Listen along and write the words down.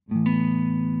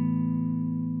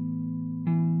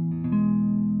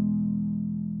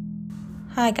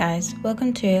Hi guys,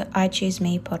 welcome to I Choose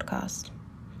Me podcast.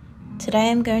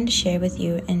 Today I'm going to share with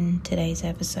you in today's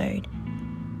episode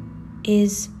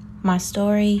is my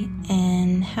story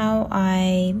and how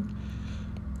I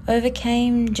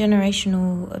overcame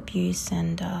generational abuse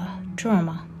and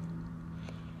trauma.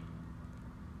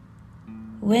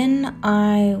 When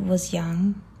I was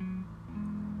young,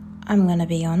 I'm going to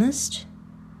be honest,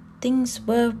 things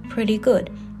were pretty good.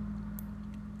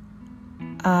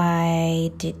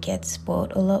 I did get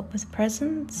spoiled a lot with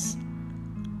presents.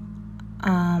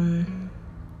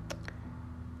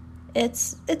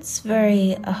 It's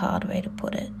very a hard way to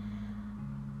put it,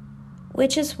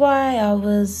 which is why I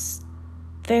was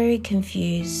very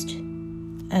confused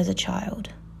as a child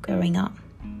growing up.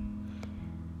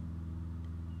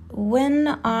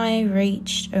 When I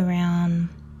reached around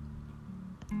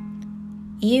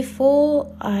year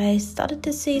 4, I started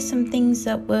to see some things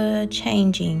that were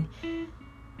changing.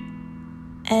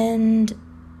 And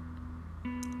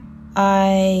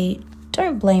I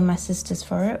don't blame my sisters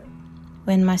for it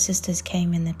when my sisters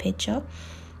came in the picture.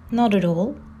 Not at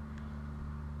all.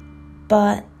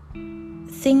 But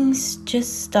things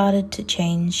just started to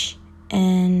change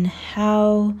and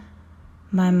how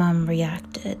my mum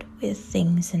reacted with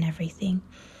things and everything.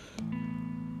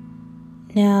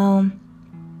 Now,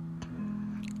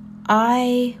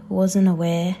 I wasn't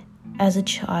aware as a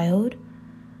child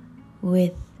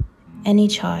with any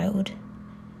child,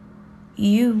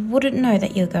 you wouldn't know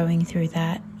that you're going through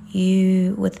that.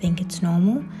 You would think it's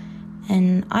normal,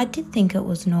 and I did think it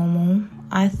was normal.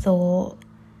 I thought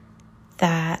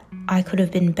that I could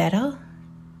have been better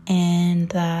and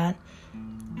that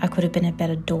I could have been a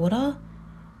better daughter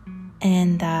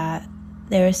and that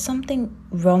there is something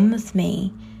wrong with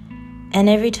me. And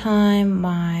every time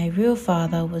my real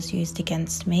father was used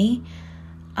against me,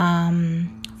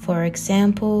 for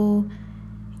example,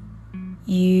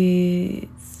 your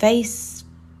face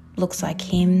looks like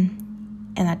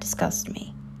him and that disgusts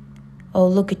me. Oh,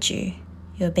 look at you,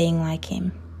 you're being like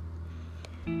him.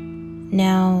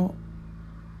 Now,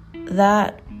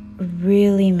 that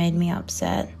really made me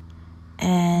upset,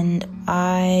 and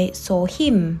I saw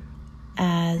him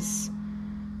as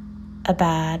a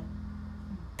bad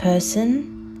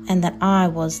person and that I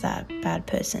was that bad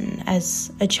person.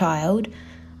 As a child,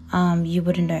 you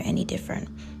wouldn't know any different.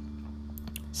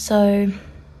 So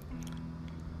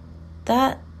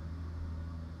that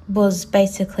was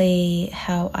basically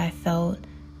how I felt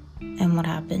and what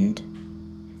happened.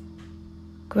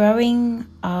 Growing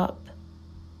up,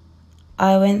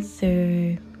 I went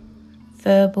through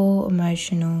verbal,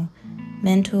 emotional,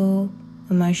 mental,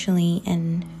 emotionally,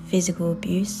 and physical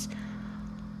abuse.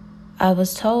 I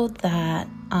was told that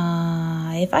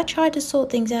if I tried to sort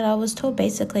things out, I was told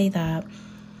basically that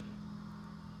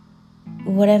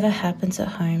whatever happens at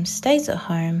home stays at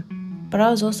home. But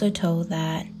I was also told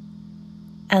that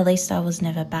at least I was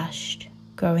never bashed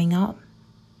growing up.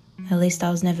 At least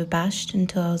I was never bashed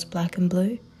until I was black and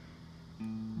blue.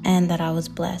 And that I was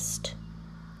blessed.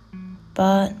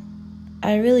 But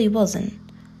I really wasn't.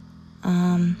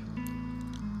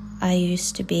 I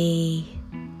used to be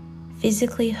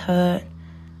physically hurt,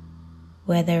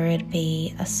 whether it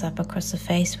be a slap across the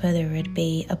face, whether it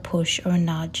be a push or a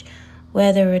nudge,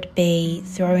 whether it be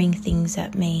throwing things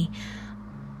at me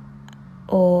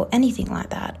or anything like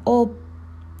that, or,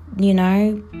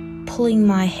 pulling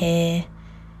my hair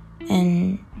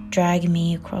and dragging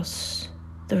me across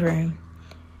the room.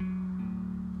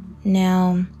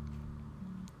 Now,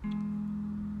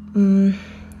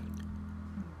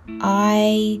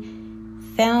 I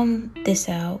found this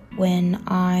out when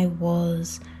I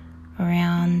was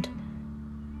around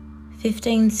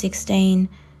 15, 16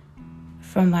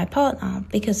 from my partner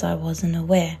because I wasn't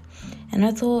aware. And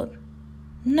I thought,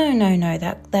 no,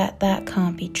 that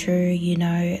can't be true,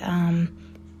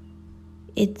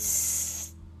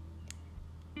 it's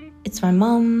my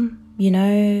mum,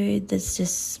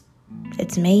 it's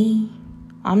me.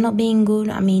 I'm not being good.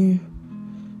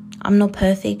 I'm not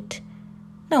perfect.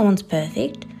 No one's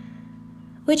perfect.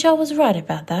 Which I was right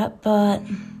about that, but,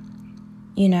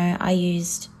 I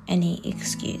used any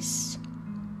excuse.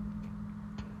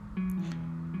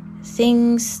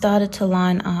 Things started to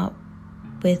line up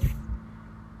with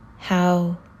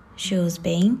how she was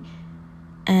being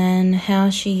and how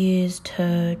she used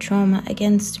her trauma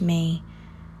against me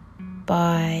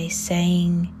by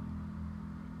saying,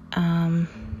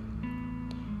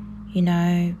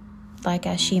 like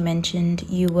as she mentioned,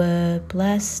 you were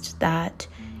blessed that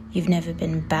you've never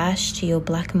been bashed, you're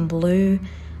black and blue,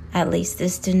 at least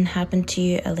this didn't happen to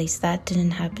you, at least that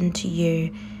didn't happen to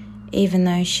you, even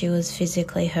though she was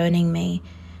physically hurting me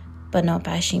but not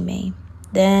bashing me.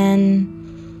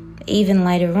 Then even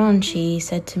later on, she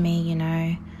said to me,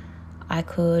 I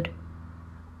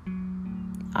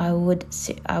would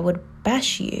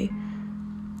bash you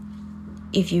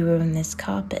if you ruin this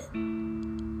carpet.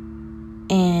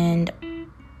 And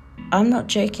I'm not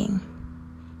joking.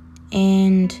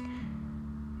 And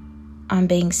I'm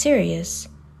being serious.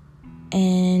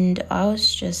 And I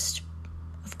was just,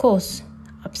 of course,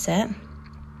 upset.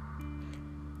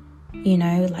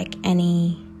 Like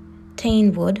any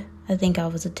teen would. I think I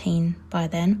was a teen by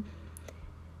then.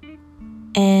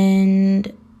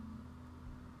 And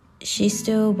she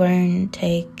still won't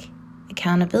take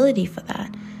accountability for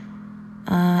that.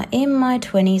 In my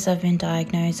 20s, I've been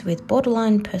diagnosed with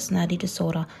borderline personality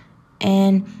disorder,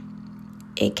 and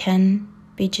it can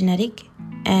be genetic,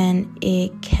 and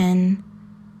it can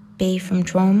be from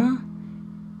trauma,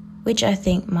 which I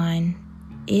think mine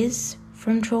is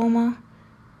from trauma,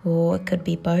 or it could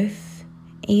be both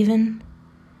even.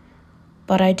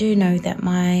 But I do know that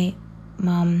my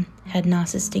mum had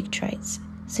narcissistic traits,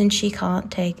 since she can't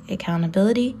take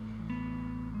accountability,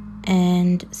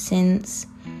 and since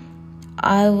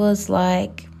I was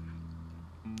like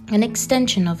an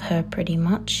extension of her pretty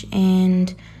much,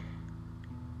 and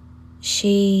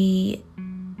she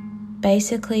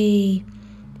basically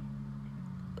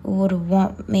would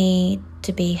want me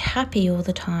to be happy all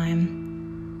the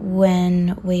time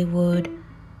when we would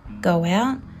go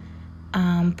out,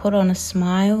 put on a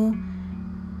smile,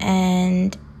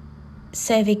 and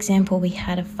say, for example, we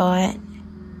had a fight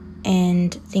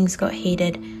and things got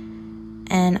heated,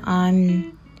 and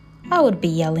I would be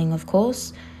yelling, of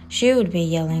course. She would be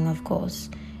yelling, of course.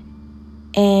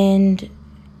 And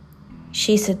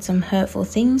she said some hurtful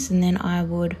things, and then I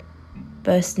would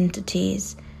burst into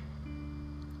tears.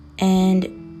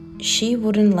 And she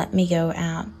wouldn't let me go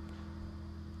out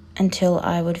until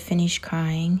I would finish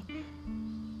crying.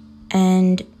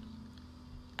 And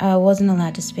I wasn't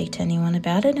allowed to speak to anyone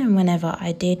about it. And whenever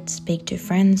I did speak to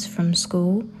friends from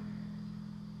school,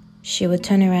 she would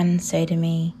turn around and say to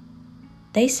me,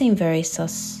 "They seem very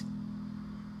sus.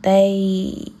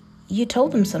 You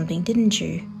told them something, didn't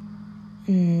you?"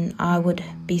 And I would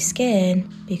be scared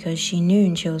because she knew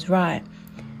and she was right.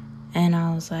 And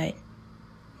I was like,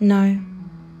 no,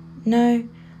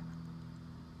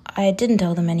 I didn't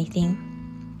tell them anything.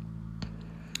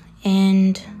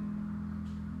 And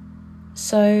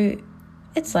so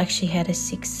it's like she had a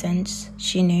sixth sense.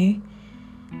 She knew.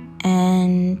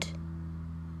 And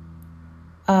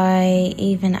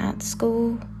even at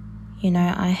school,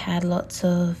 I had lots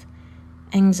of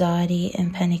anxiety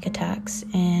and panic attacks,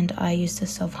 and I used to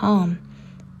self-harm.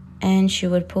 And she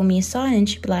would pull me aside and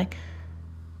she'd be like,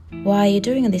 "Why are you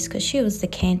doing this?" Because she was the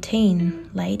canteen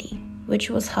lady, which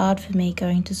was hard for me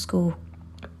going to school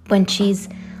when she's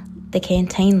the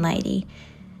canteen lady.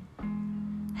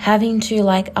 Having to,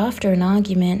 after an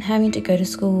argument, having to go to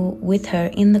school with her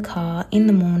in the car in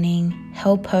the morning,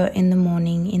 help her in the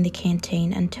morning in the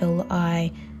canteen until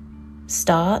I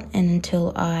start and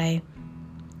until I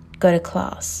go to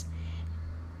class.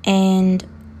 And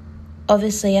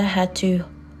obviously I had to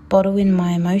bottle in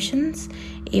my emotions,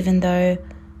 even though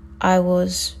I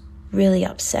was really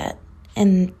upset.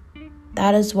 And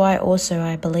that is why also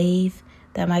I believe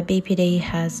that my BPD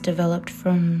has developed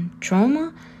from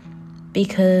trauma,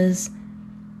 because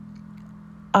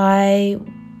I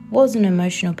was an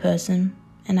emotional person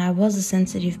and I was a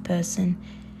sensitive person,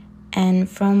 and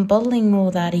from bottling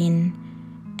all that in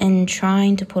and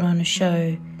trying to put on a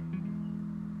show,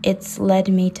 it's led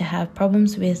me to have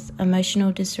problems with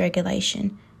emotional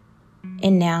dysregulation,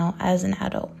 and now as an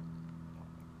adult.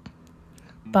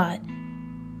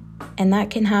 And that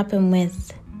can happen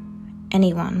with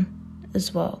anyone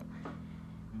as well.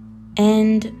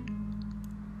 And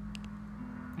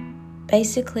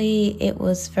basically it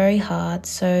was very hard,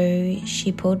 so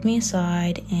she pulled me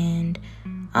aside and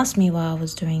asked me why I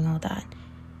was doing all that.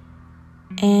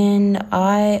 And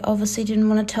I obviously didn't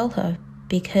want to tell her,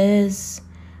 because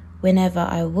whenever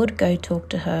I would go talk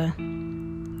to her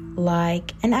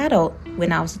like an adult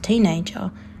when I was a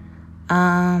teenager,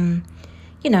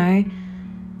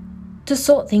 to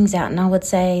sort things out, and I would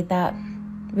say that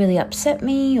really upset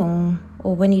me, or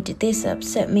when you did this, it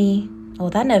upset me, or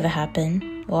that never happened,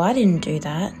 or I didn't do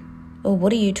that, or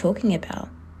what are you talking about?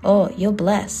 Oh, you're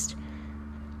blessed.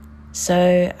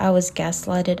 So I was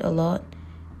gaslighted a lot,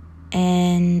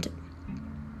 and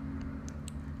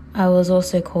I was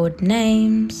also called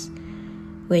names,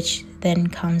 which then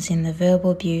comes in the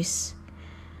verbal abuse.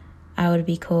 I would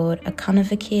be called a cunt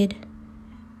of a kid,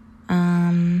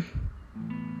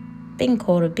 being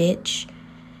called a bitch.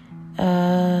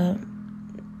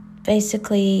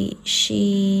 Basically,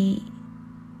 she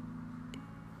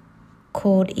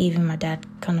called even my dad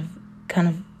kind of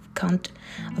cunt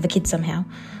of a kid somehow.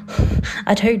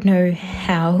 I don't know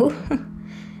how,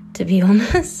 to be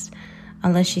honest,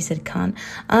 unless she said cunt.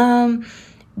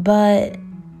 But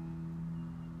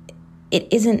it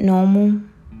isn't normal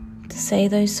to say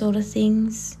those sort of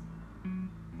things.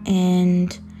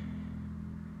 And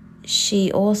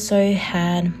she also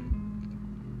had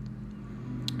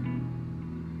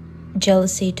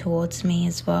jealousy towards me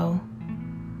as well.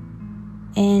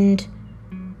 And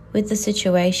with the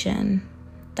situation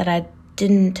that I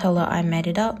didn't tell her I made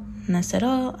it up, and I said,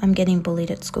 I'm getting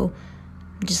bullied at school.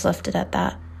 Just left it at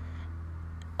that.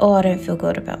 I don't feel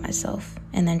good about myself,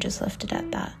 and then just left it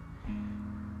at that.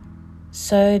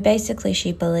 So basically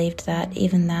she believed that,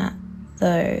 even that,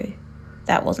 though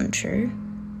that wasn't true.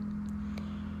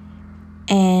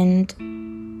 And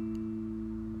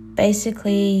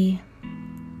basically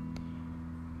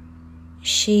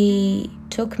she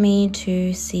took me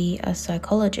to see a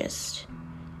psychologist.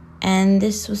 And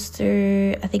this was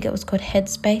through, I think it was called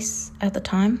Headspace at the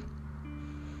time.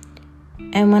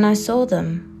 And when I saw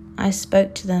them, I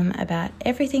spoke to them about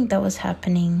everything that was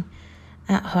happening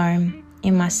at home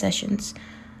in my sessions.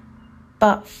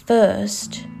 But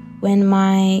first, when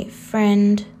my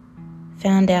friend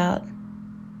found out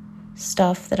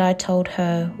stuff that I told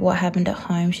her what happened at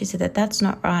home, she said that that's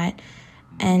not right.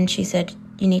 And she said,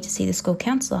 you need to see the school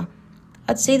counsellor.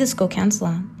 I'd see the school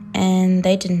counsellor, and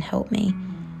they didn't help me.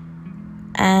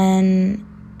 And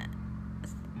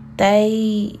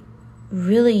they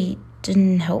really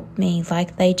didn't help me.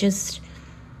 Like, they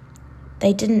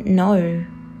didn't know.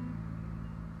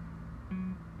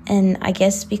 And I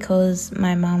guess because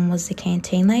my mum was the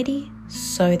canteen lady,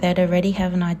 so they'd already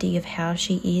have an idea of how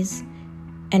she is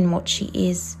and what she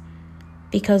is.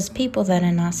 Because people that are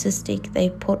narcissistic, they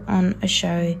put on a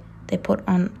show, they put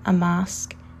on a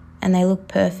mask, and they look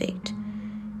perfect.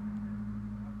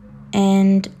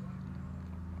 And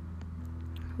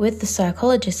with the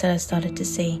psychologist that I started to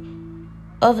see,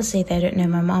 obviously they don't know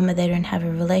my mum, or they don't have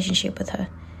a relationship with her.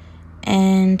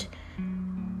 And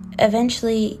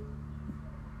eventually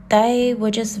they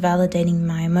were just validating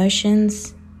my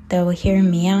emotions. They were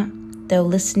hearing me out. They were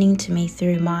listening to me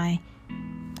through my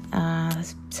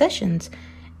sessions.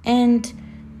 And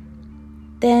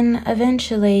then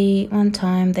eventually one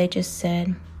time they just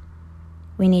said,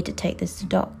 we need to take this to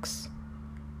docs.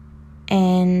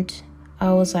 And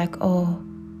I was like,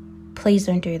 please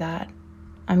don't do that.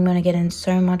 I'm going to get in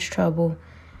so much trouble.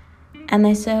 And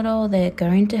they said, they're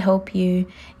going to help you.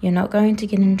 You're not going to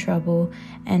get in trouble,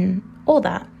 and all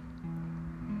that.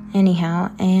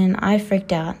 Anyhow, and I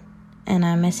freaked out, and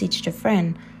I messaged a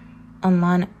friend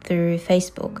online through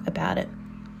Facebook about it.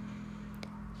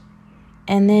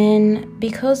 And then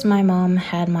because my mom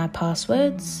had my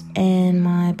passwords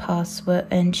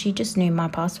and she just knew my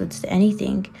passwords to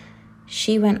anything,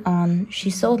 she went on, she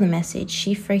saw the message,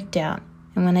 she freaked out.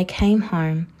 And when I came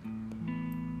home,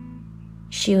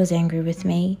 she was angry with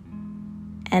me.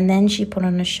 And then she put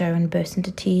on a show and burst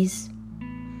into tears.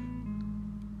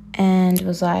 And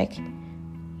was like,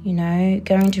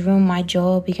 going to ruin my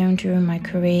job, you're going to ruin my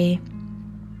career,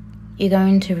 you're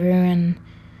going to ruin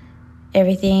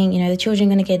everything, the children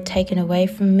are going to get taken away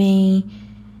from me.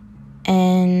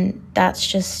 And that's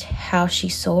just how she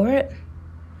saw it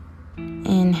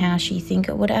and how she think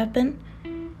it would happen.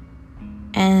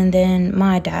 And then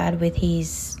my dad, with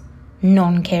his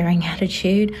non-caring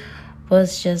attitude,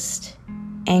 was just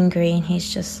angry, and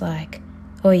he's just like,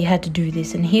 you had to do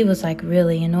this. And he was like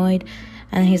really annoyed,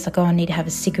 and he's like, I need to have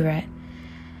a cigarette.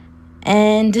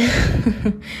 And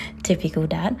typical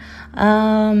dad.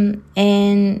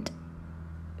 And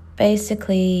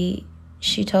basically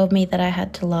she told me that I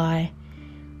had to lie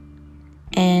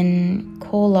and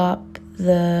call up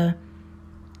the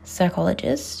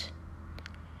psychologist,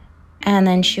 and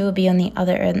then she will be on the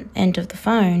other end of the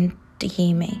phone to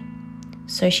hear me,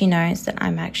 so she knows that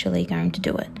I'm actually going to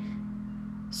do it.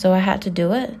 So I had to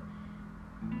do it.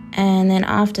 And then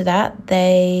after that,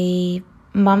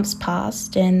 months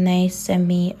passed, and they sent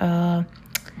me a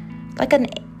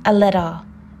letter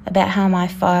about how my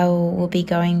file will be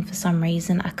going for some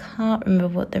reason. I can't remember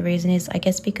what the reason is. I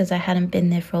guess because I hadn't been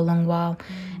there for a long while.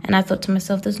 And I thought to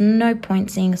myself, there's no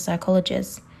point seeing a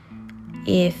psychologist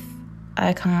if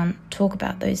I can't talk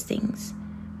about those things,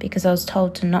 because I was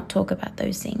told to not talk about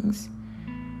those things.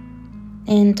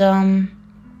 And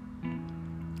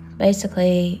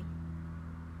basically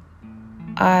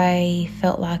I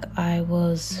felt like I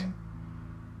was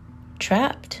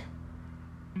trapped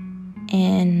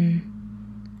and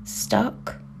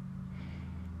stuck.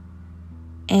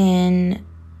 And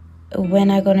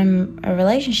when I got in a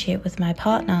relationship with my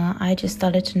partner, I just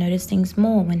started to notice things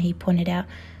more when he pointed out,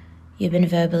 "You've been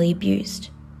verbally abused."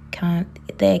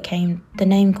 There came the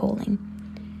name calling.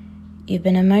 "You've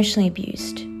been emotionally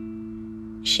abused."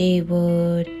 She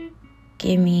would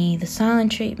give me the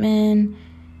silent treatment.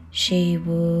 She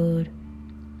would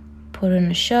put on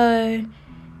a show.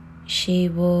 She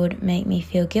would make me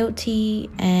feel guilty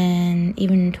and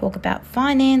even talk about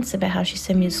finance, about how she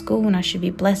sent me to school and I should be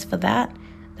blessed for that.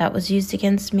 That was used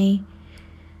against me.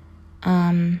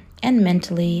 And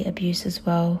mentally abuse as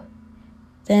well.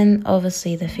 Then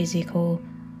obviously the physical,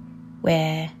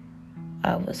 where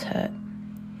I was hurt.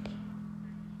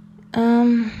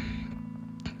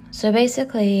 So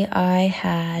basically I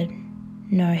had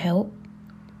no help,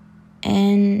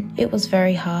 and it was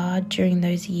very hard during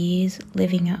those years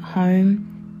living at home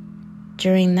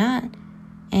during that,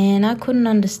 and I couldn't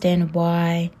understand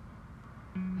why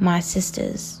my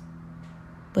sisters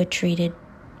were treated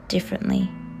differently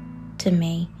to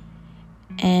me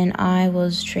and I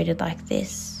was treated like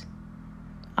this.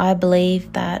 I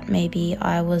believe that maybe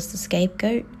I was the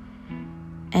scapegoat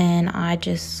and I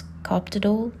just copped it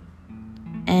all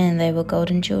and they were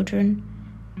golden children.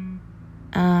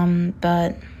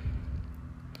 But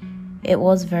it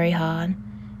was very hard.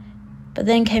 But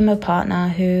then came a partner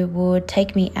who would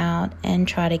take me out and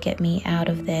try to get me out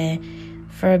of there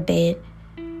for a bit,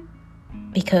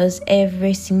 because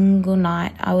every single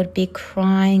night I would be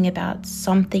crying about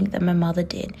something that my mother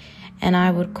did, and I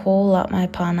would call up my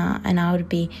partner and I would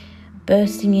be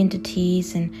bursting into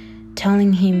tears and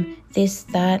telling him this,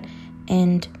 that,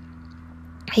 and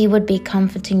he would be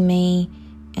comforting me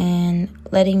and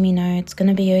letting me know it's going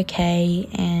to be okay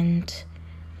and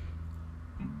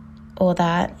all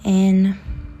that. And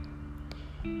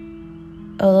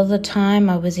all of the time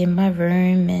I was in my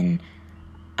room and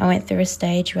I went through a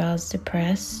stage where I was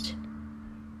depressed,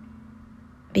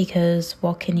 because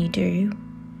what can you do?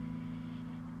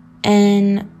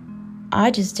 And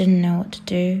I just didn't know what to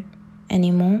do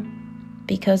anymore,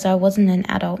 because I wasn't an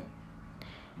adult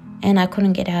and I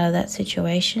couldn't get out of that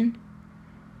situation.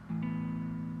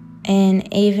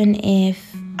 And even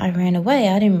if I ran away,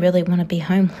 I didn't really want to be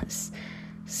homeless.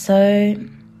 So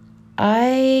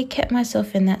I kept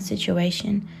myself in that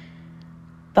situation.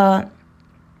 But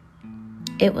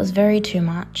it was very too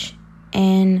much.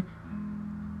 And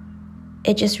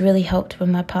it just really helped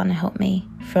when my partner helped me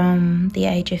from the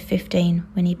age of 15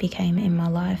 when he became in my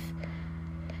life.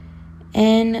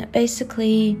 And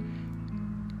basically,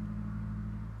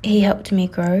 he helped me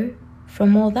grow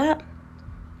from all that.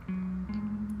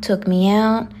 Took me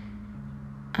out,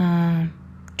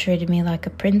 treated me like a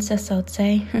princess, I would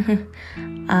say.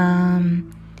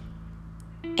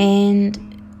 And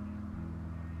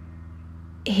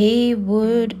he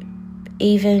would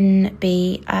even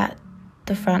be at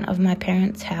the front of my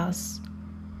parents' house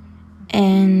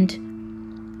and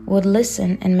would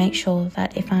listen and make sure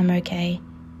that if I'm okay,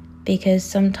 because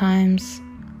sometimes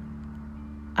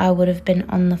I would have been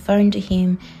on the phone to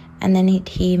him and then he'd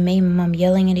hear me and my mum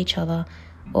yelling at each other,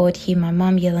 or I'd hear my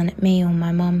mum yelling at me or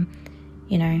my mum,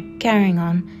 carrying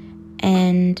on.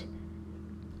 And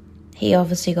he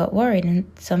obviously got worried, and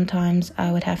sometimes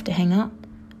I would have to hang up.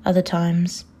 Other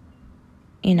times,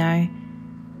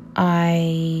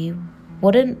 I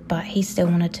wouldn't, but he still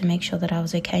wanted to make sure that I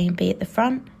was okay and be at the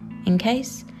front in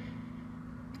case.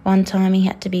 One time he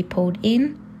had to be pulled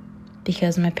in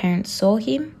because my parents saw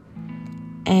him,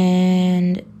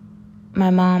 and my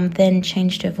mom then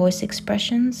changed her voice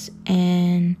expressions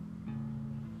and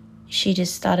she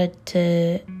just started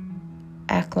to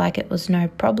act like it was no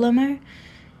problemo.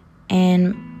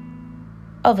 And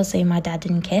obviously my dad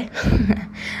didn't care.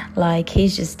 Like,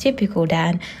 he's just typical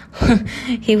dad.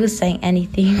 He was saying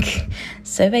anything.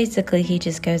 So basically he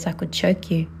just goes, "I could choke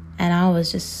you." And I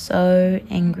was just so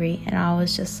angry and I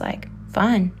was just like,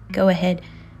 fine, go ahead.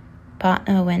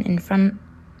 Partner went in front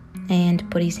and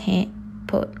put his hand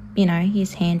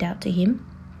out to him.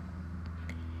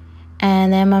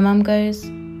 And then my mum goes,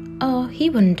 "Oh, he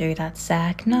wouldn't do that,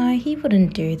 Zach. No, he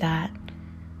wouldn't do that."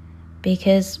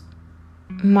 Because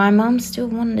my mum still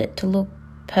wanted it to look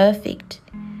perfect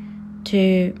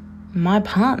to my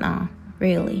partner,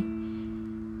 really.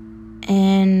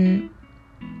 And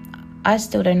I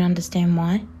still don't understand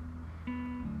why.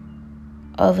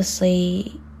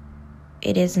 Obviously,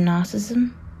 it is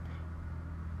narcissism,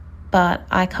 but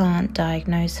I can't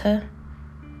diagnose her.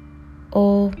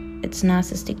 Or it's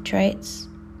narcissistic traits,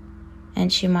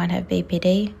 and she might have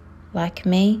BPD, like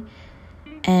me,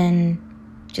 and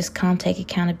just can't take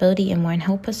accountability and won't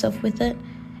help herself with it,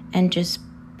 and just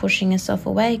pushing herself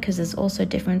away, because there's also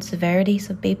different severities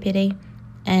of BPD.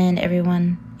 and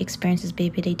everyone experiences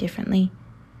BPD differently.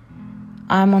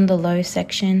 I'm on the low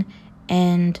section,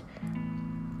 and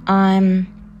I'm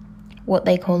what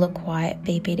they call a quiet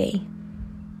BPD.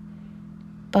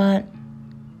 But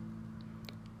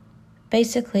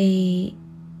basically,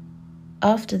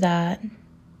 after that,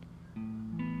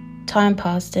 time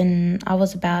passed and I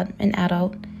was about an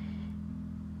adult,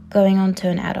 going on to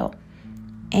an adult.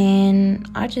 And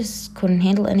I just couldn't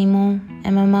handle it anymore.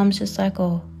 And my mum's just like,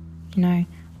 oh, why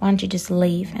don't you just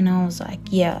leave? And I was like,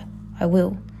 yeah, I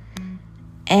will.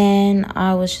 And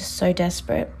I was just so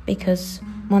desperate because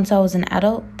once I was an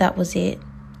adult, that was it.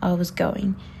 I was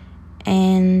going.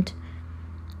 And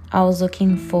I was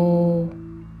looking for,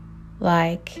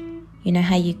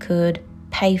 how you could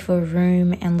pay for a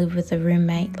room and live with a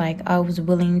roommate. I was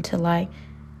willing to,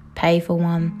 pay for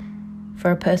one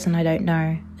for a person I don't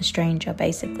know, a stranger,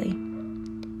 basically.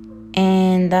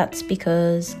 And that's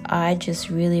because I just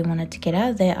really wanted to get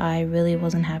out of there. I really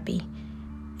wasn't happy.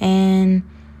 And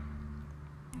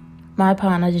my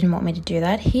partner didn't want me to do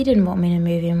that. He didn't want me to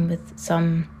move in with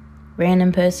some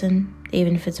random person,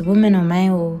 even if it's a woman or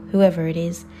male or whoever it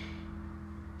is.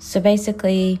 So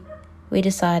basically, we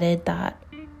decided that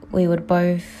we would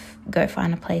both go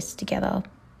find a place together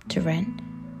to rent.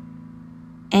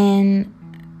 And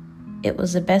it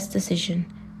was the best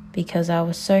decision because I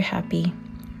was so happy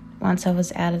once I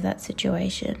was out of that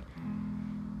situation.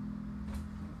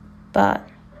 But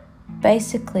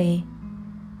basically,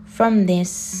 from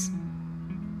this,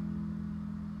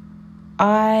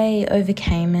 I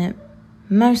overcame it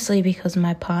mostly because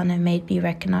my partner made me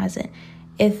recognize it.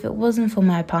 If it wasn't for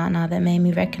my partner that made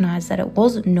me recognize that it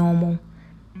wasn't normal,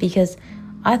 because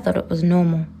I thought it was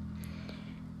normal.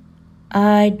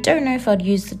 I don't know if I'd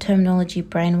use the terminology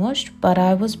brainwashed, but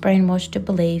I was brainwashed to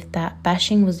believe that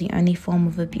bashing was the only form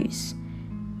of abuse.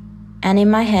 And in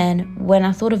my head, when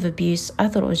I thought of abuse, I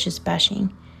thought it was just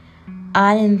bashing.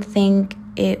 I didn't think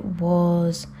it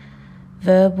was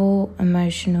verbal,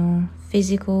 emotional,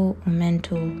 physical, or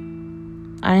mental.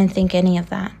 I didn't think any of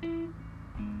that.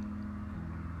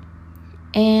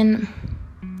 And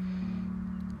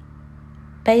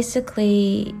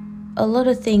basically, a lot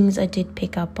of things I did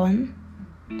pick up on,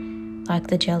 like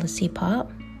the jealousy part.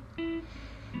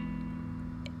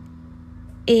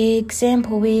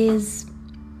 Example is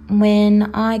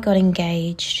when I got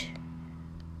engaged,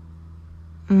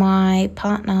 my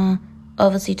partner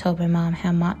obviously told my mum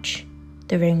how much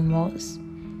the ring was.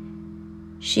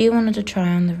 She wanted to try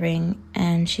on the ring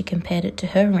and she compared it to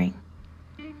her ring.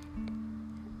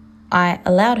 I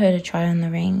allowed her to try on the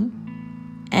ring,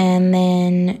 and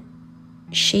then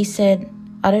she said,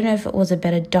 I don't know if it was a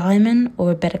better diamond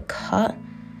or a better cut,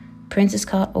 princess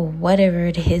cut or whatever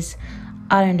it is.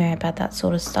 I don't know about that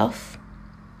sort of stuff.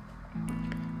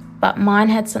 But mine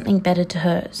had something better to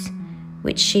hers,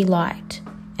 which she liked,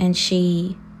 and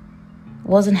she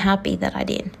wasn't happy that I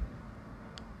did.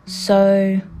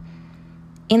 So,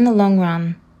 in the long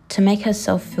run, to make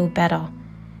herself feel better,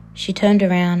 she turned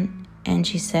around and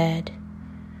she said,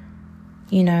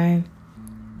 yours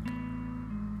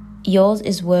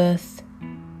is worth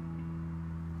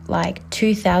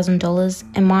 $2,000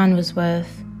 and mine was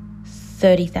worth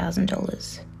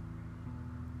 $30,000.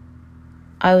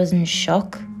 I was in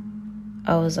shock.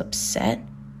 I was upset.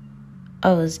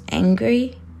 I was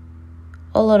angry.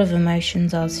 A lot of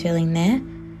emotions I was feeling there.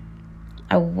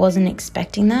 I wasn't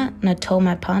expecting that, and I told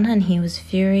my partner, and he was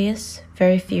furious,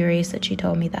 very furious that she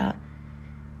told me that.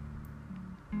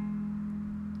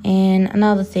 And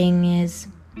another thing is,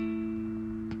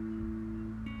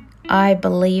 I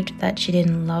believed that she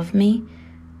didn't love me.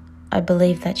 I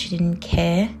believed that she didn't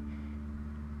care.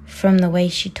 From the way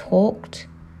she talked,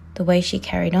 the way she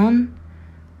carried on,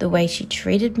 the way she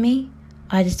treated me,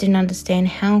 I just didn't understand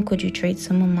how could you treat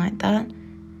someone like that.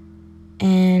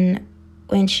 And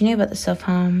when she knew about the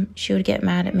self-harm, she would get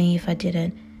mad at me if I did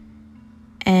it.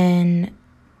 And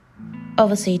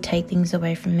obviously take things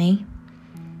away from me.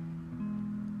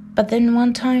 But then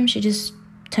one time she just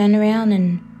turned around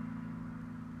and,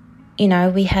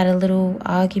 we had a little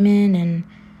argument, and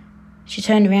she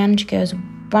turned around and she goes,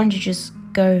 why don't you just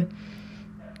go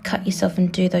cut yourself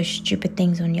and do those stupid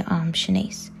things on your arm,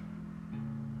 Shanice?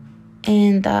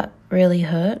 And that really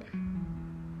hurt.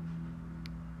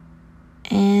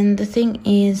 And the thing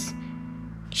is,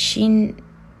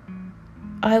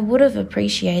 I would have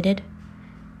appreciated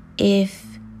if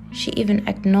she even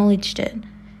acknowledged it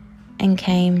and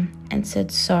came and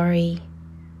said sorry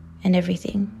and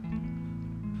everything.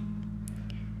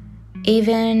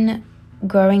 Even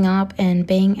growing up and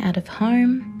being out of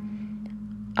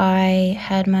home, I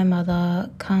had my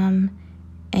mother come,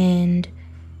 and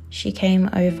she came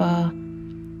over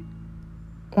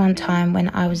one time when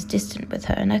I was distant with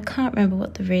her, and I can't remember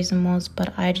what the reason was,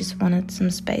 but I just wanted some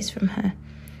space from her.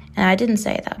 And I didn't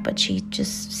say that, but she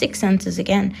just, sixth senses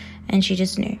again, and she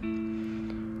just knew.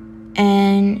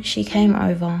 And she came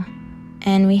over,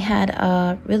 and we had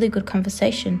a really good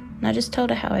conversation, and I just told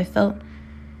her how I felt.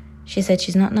 She said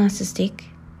she's not narcissistic.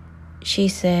 She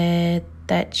said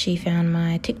that she found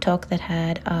my TikTok that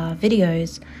had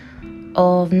videos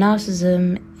of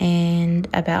narcissism and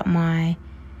about my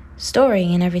story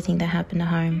and everything that happened at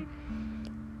home.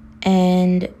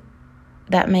 And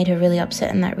that made her really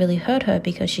upset, and that really hurt her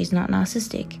because she's not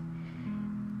narcissistic.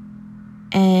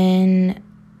 And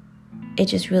it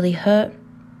just really hurt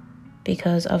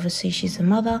because obviously she's a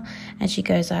mother, and she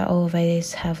goes, I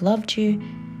always have loved you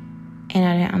and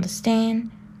I don't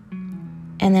understand.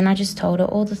 And then I just told her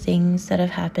all the things that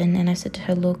have happened, and I said to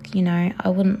her, look, I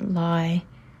wouldn't lie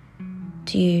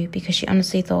to you, because she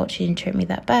honestly thought she didn't treat me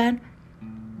that bad.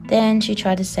 Then she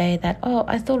tried to say that,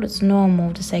 I thought it's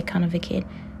normal to say kind of a kid.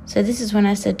 So this is when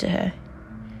I said to her,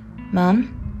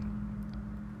 Mum,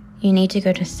 you need to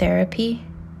go to therapy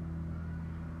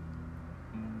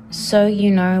so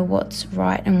you know what's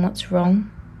right and what's wrong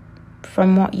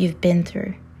from what you've been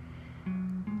through.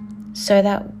 So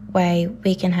that way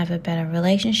we can have a better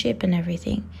relationship and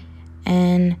everything.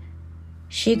 And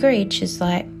she agreed. She's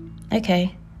like,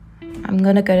 okay, I'm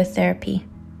going to go to therapy.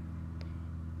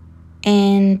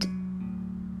 And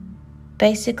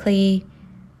basically,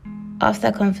 after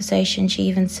that conversation, she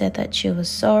even said that she was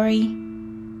sorry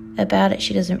about it.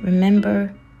 She doesn't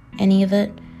remember any of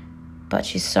it, but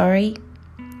she's sorry.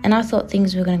 And I thought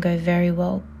things were going to go very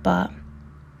well, but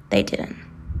they didn't.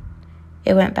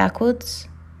 It went backwards.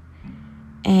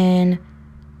 And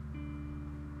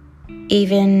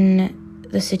even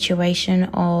the situation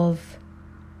of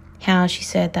how she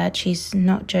said that she's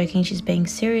not joking, she's being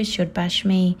serious, she would bash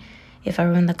me if I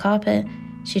ruined the carpet.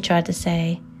 She tried to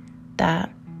say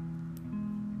that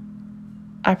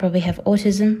I probably have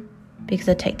autism because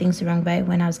I take things the wrong way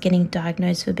when I was getting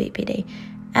diagnosed with BPD.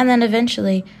 And then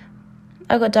eventually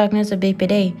I got diagnosed with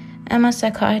BPD, and my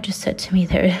psychiatrist said to me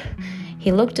that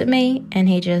he looked at me and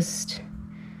he just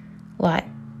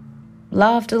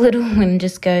laughed a little and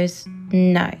just goes,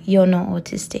 no, you're not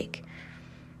autistic.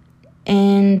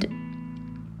 And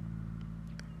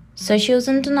so she was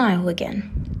in denial again.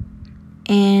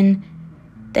 And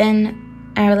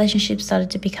then our relationship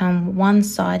started to become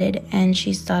one-sided, and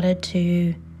she started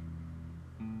to,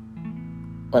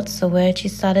 she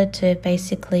started to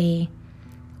basically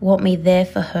want me there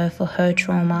for her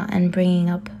trauma and bringing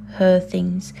up her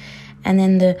things. And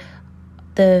then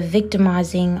the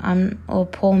victimizing,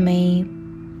 poor me,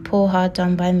 poor hard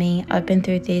done by me, I've been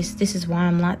through this is why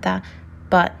I'm like that.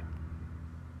 But,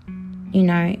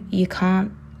 you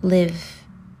can't live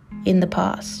in the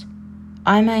past.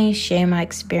 I may share my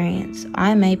experience.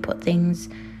 I may put things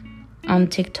on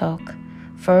TikTok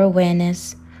for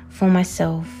awareness, for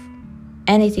myself,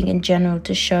 anything in general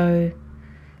to show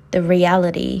the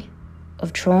reality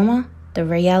of trauma, the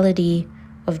reality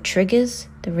of triggers,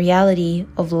 the reality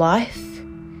of life.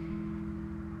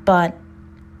 But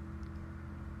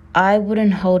I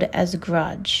wouldn't hold it as a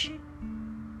grudge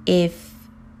if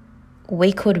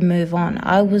we could move on.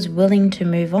 I was willing to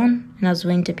move on, and I was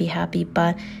willing to be happy,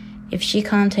 but if she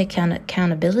can't take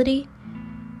accountability,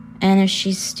 and if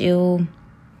she still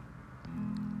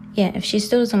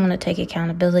doesn't want to take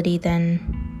accountability, then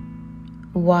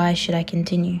why should I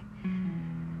continue?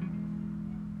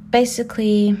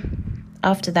 Basically,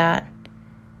 after that,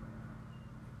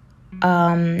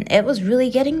 it was really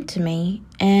getting to me.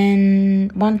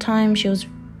 And one time she was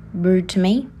rude to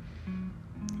me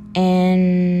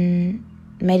and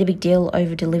made a big deal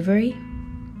over delivery.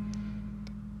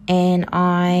 And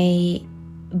I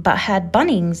had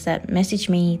Bunnings that messaged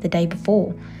me the day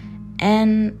before,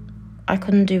 and I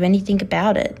couldn't do anything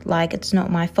about it. It's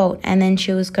not my fault. And then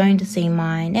she was going to see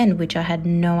my nan, which I had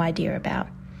no idea about.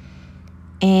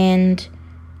 And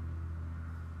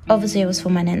obviously it was for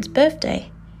my nan's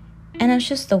birthday. And it was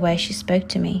just the way she spoke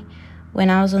to me. When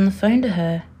I was on the phone to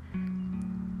her,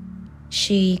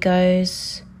 she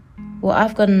goes, well,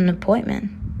 I've got an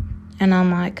appointment. And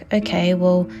I'm like, okay,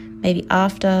 well, maybe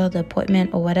after the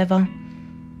appointment or whatever.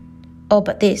 Oh,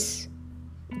 but this.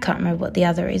 Can't remember what the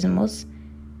other reason was.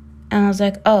 And I was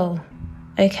like, oh,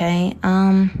 okay.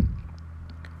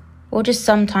 Or just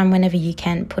sometime whenever you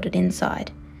can put it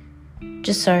inside.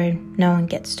 Just so no one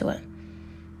gets to it.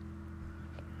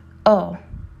 Oh,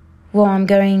 well, I'm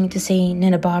going to see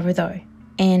Nina Barbara though,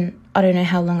 and I don't know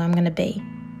how long I'm going to be.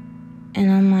 And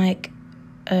I'm like,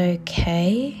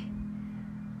 okay.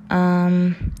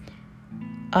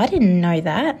 I didn't know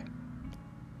that.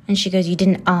 And she goes, you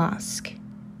didn't ask.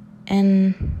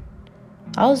 And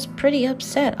I was pretty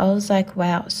upset. I was like,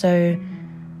 wow. So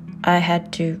I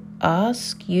had to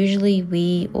ask. Usually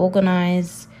we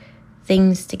organize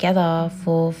things together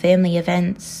for family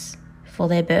events, for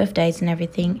their birthdays and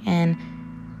everything, and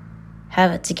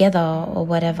have it together or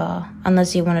whatever.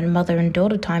 Unless you wanted mother and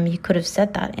daughter time, you could have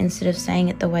said that instead of saying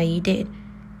it the way you did.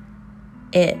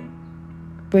 It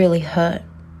really hurt.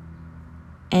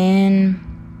 And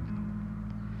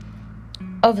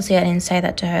obviously I didn't say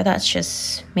that to her. That's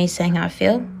just me saying how I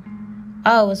feel.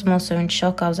 I was more so in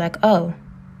shock. I was like, oh,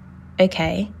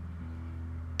 okay.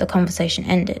 The conversation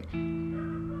ended.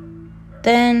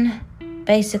 Then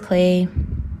basically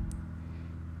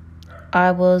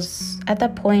at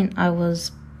that point I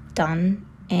was done,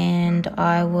 and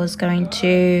I was going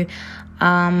to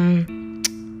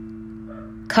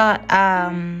cut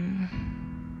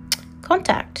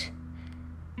contact.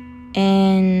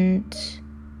 And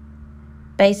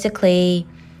basically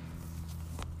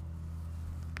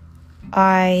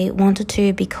I wanted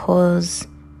to because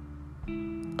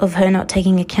of her not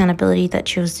taking accountability, that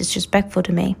she was disrespectful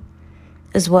to me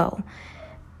as well.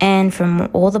 And from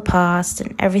all the past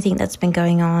and everything that's been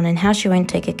going on, and how she won't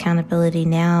take accountability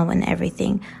now and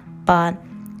everything. But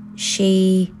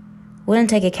she wouldn't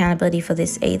take accountability for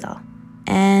this either.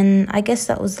 And I guess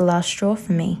that was the last straw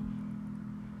for me.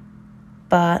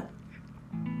 But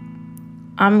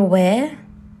I'm aware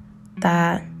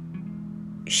that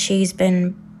she's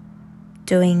been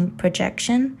doing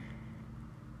projection,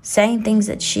 saying things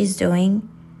that she's doing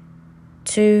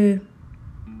to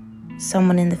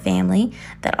someone in the family,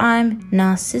 that I'm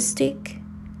narcissistic,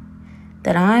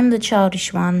 that I'm the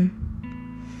childish one,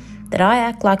 that I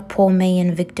act like poor me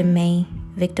and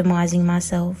victimizing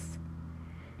myself.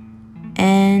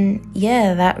 And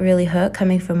yeah, that really hurt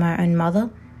coming from my own mother.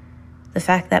 The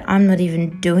fact that I'm not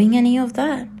even doing any of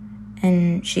that,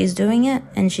 and she's doing it,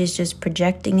 and she's just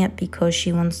projecting it because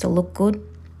she wants to look good,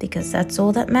 because that's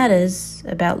all that matters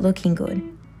about looking good.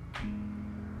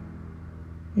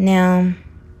 Now,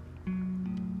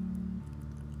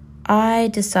 I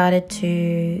decided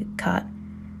to cut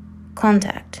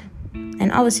contact,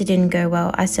 and obviously didn't go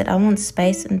well. I said, I want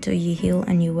space until you heal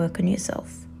and you work on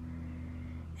yourself.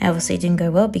 Obviously it didn't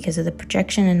go well because of the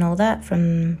projection and all that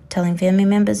from telling family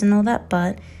members and all that,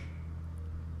 but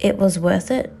it was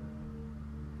worth it.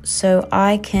 So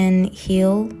I can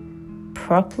heal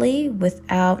properly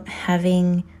without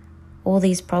having all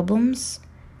these problems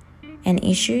and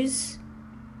issues,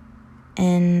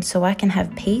 and so I can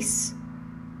have peace,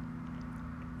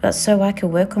 but so I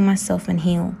can work on myself and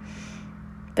heal.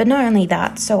 But not only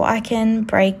that, so I can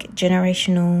break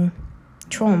generational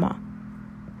trauma.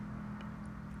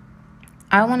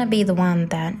 I want to be the one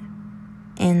that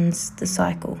ends the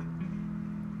cycle.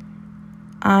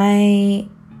 I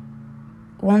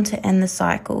want to end the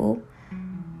cycle.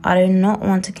 I do not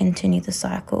want to continue the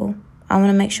cycle. I want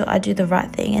to make sure I do the right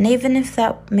thing. And even if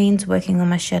that means working on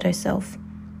my shadow self.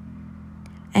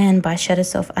 And by shadow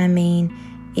self, I mean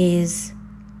is,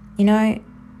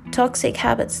 toxic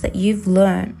habits that you've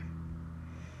learned.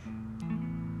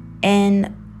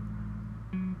 And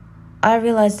I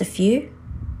realized a few,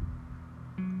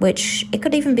 which it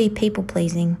could even be people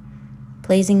pleasing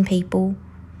people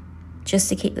just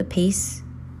to keep the peace.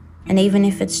 And even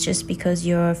if it's just because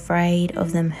you're afraid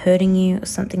of them hurting you or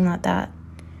something like that,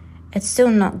 it's still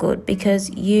not good, because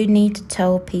you need to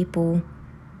tell people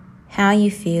how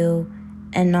you feel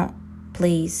and not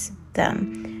please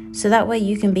them. So that way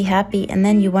you can be happy, and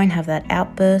then you won't have that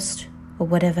outburst or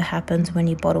whatever happens when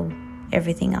you bottle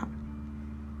everything up,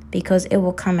 because it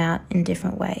will come out in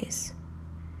different ways.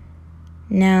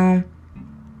 Now,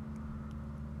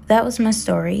 that was my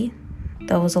story.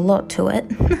 There was a lot to it.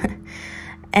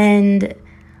 And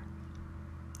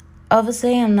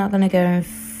obviously I'm not going to go in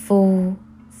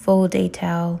full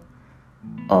detail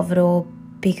of it all,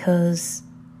 because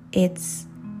it's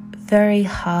very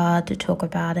hard to talk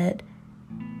about it,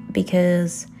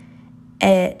 because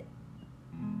it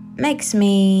makes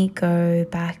me go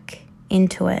back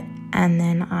into it and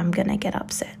then I'm going to get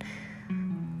upset,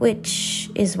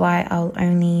 which is why I'll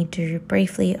only do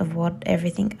briefly of what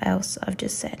everything else I've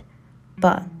just said.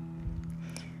 But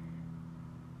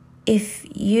if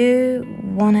you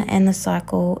want to end the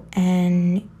cycle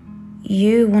and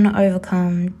you want to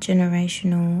overcome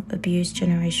generational abuse,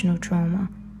 generational trauma,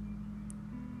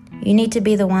 you need to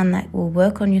be the one that will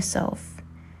work on yourself,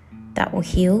 that will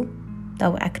heal, that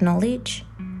will acknowledge,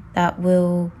 that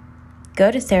will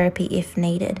go to therapy if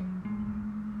needed,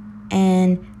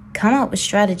 and come up with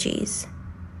strategies.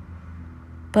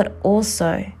 But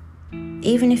also,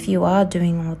 even if you are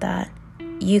doing all that,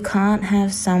 you can't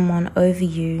have someone over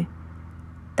you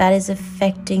that is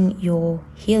affecting your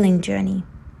healing journey.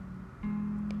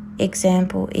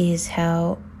 Example is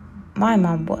how my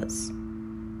mum was.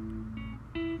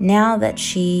 Now that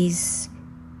she's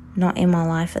not in my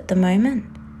life at the moment,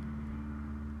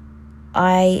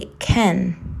 I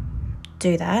can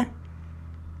do that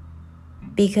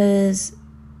because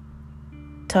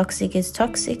toxic is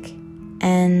toxic,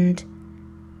 and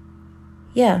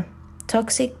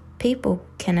toxic people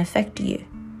can affect you.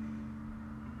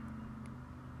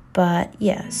 But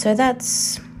so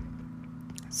that's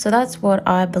what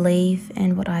I believe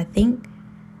and what I think.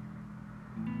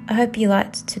 I hope you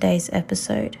liked today's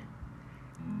episode,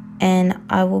 and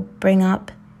I will bring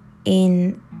up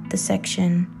in the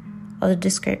section or the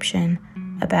description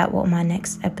about what my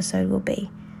next episode will be.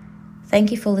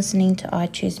 Thank you for listening to I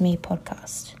Choose Me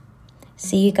podcast.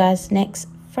 See you guys next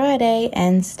Friday,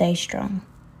 and stay strong.